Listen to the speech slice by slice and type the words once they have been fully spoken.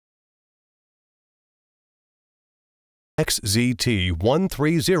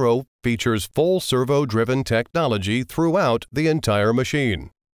XZT130 features full servo-driven technology throughout the entire machine.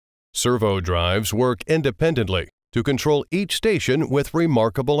 Servo drives work independently to control each station with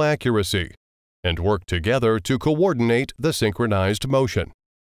remarkable accuracy and work together to coordinate the synchronized motion.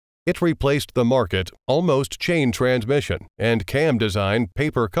 It replaced the market almost chain transmission and cam design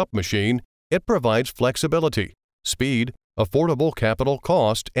paper cup machine. It provides flexibility, speed, affordable capital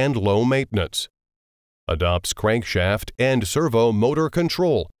cost, and low maintenance. Adopts crankshaft and servo motor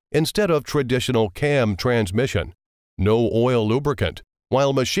control instead of traditional cam transmission. No oil lubricant,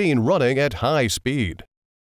 while machine running at high speed.